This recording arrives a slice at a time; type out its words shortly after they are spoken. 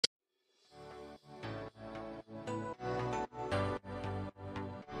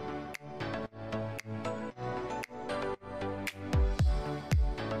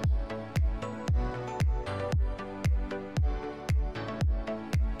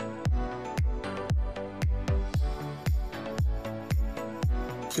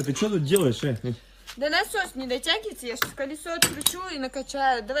Ты что тут делаешь, Да насос не дотягивается, я сейчас колесо откручу и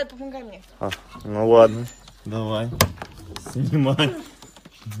накачаю. Давай, помогай мне. Ну ладно, давай. Снимай.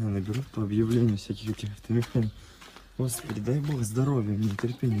 Наберу по объявлению всяких этих автомехаников. Господи, дай бог здоровья, мне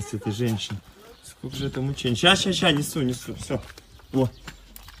терпения с этой женщиной. Сколько же это мучений. Сейчас, несу, все. Вот.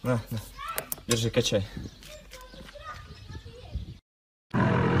 На, держи, качай.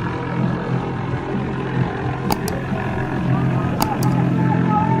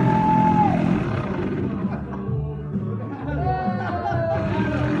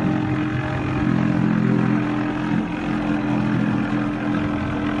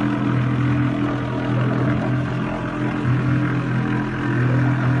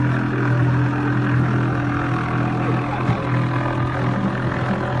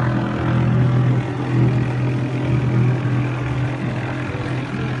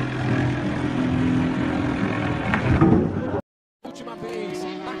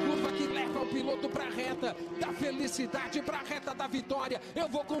 Eu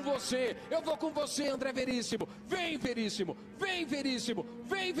vou com você, André Veríssimo. Vem, Veríssimo. Vem, Veríssimo.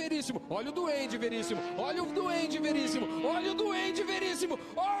 Vem, Veríssimo. Olha o Duende, Veríssimo. Olha o Duende, Veríssimo. Olha o Duende, Veríssimo.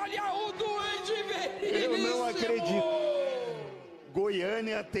 Olha o Duende, Veríssimo. Eu não acredito.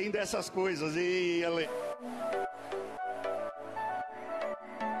 Goiânia tem dessas coisas. E ela...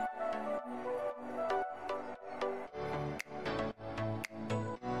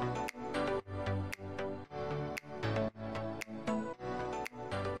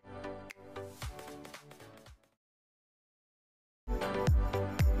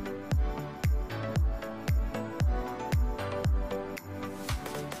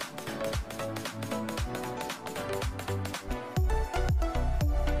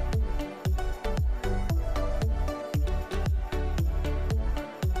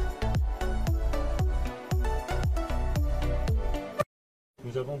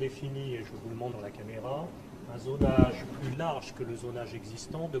 Nous avons défini, et je vous le montre dans la caméra, un zonage plus large que le zonage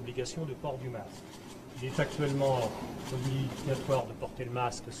existant d'obligation de port du masque. Il est actuellement obligatoire de porter le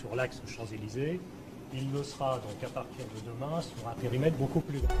masque sur l'axe Champs-Élysées. Il le sera donc à partir de demain sur un périmètre beaucoup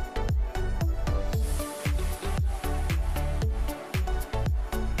plus grand.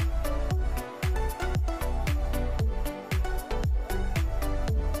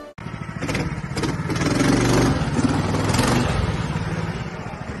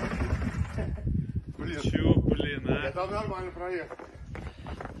 Это нормально проехать.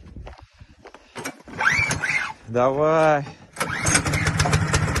 Давай.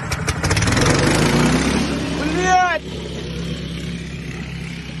 Блядь!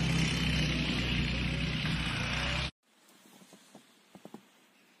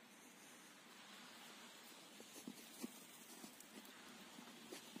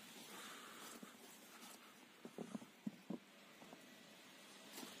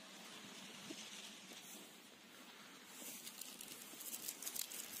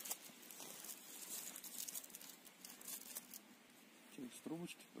 С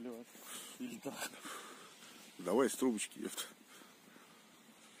трубочки поливать? Или так? Давай с трубочки, ёпта.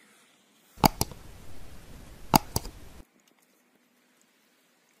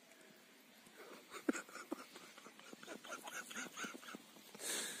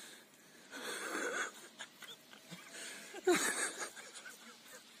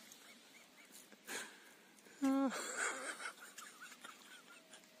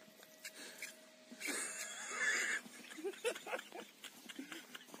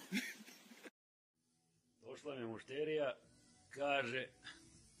 Došla mi mušterija, kaže,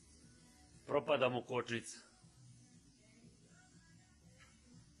 propada mu kočnica.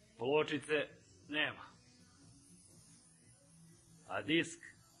 Pločice nema. A disk?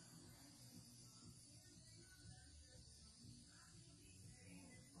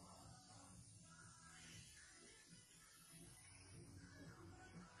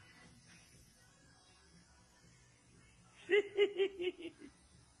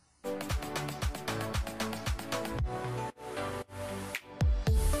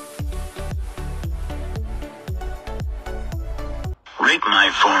 Rate my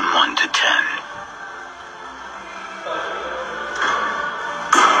phone 1 to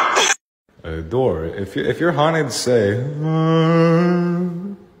 10. Door. If you're haunted, say.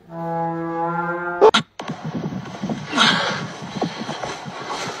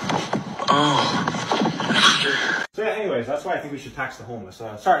 So yeah, anyways, that's why I think we should tax the homeless.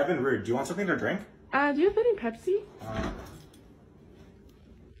 Sorry, I've been rude. Do you want something to drink? Do you have any Pepsi?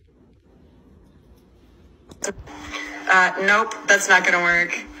 Nope, that's not gonna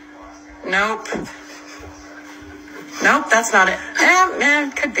work. Nope. Nope, that's not it.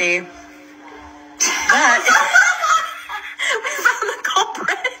 Could be. But we found the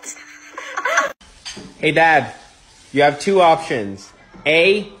culprit. Hey, Dad, you have two options.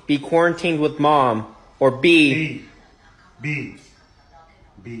 A, be quarantined with Mom, or B. B.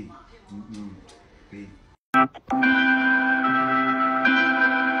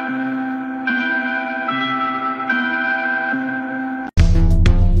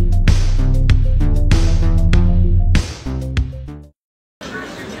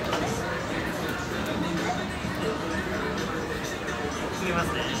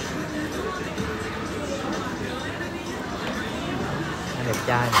 Đẹp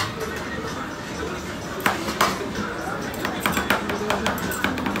trai này.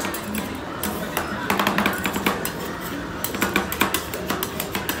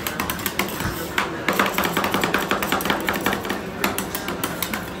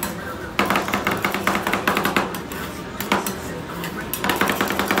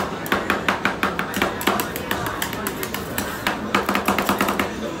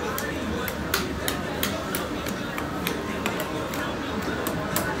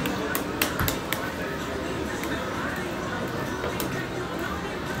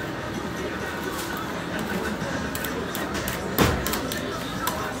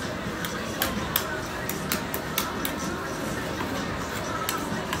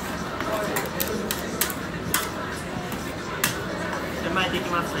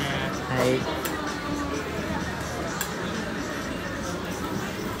 Hey.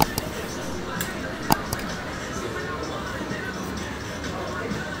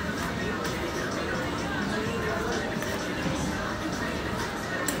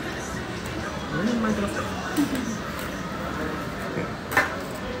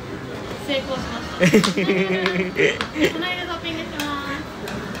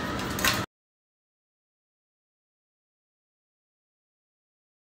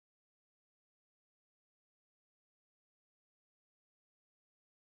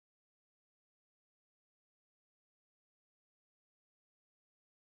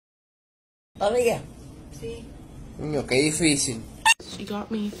 Amiga. Sí. Coño, qué difícil. She got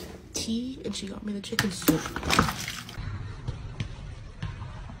me tea and she got me the chicken soup.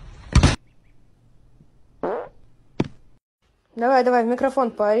 Давай, давай, в микрофон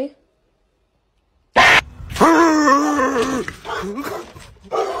пари.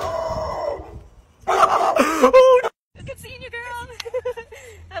 Good seeing you, girl.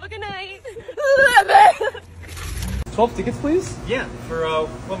 Have a good night. 12 tickets, please? Yeah, for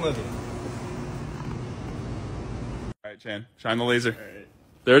what movie? Alright, Chan, shine the laser. Right.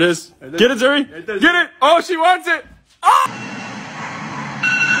 There it is. Get it, Zuri! Get it! Oh, she wants it! Oh!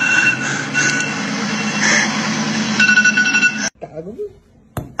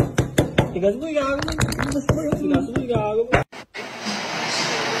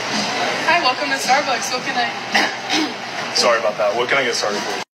 Hi, welcome to Starbucks. What can I... Sorry about that. What can I get started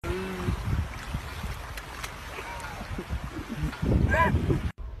for?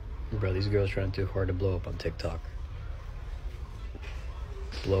 Bro, these girls trying too hard to blow up on TikTok.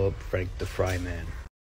 Blow up Frank the Fry Man.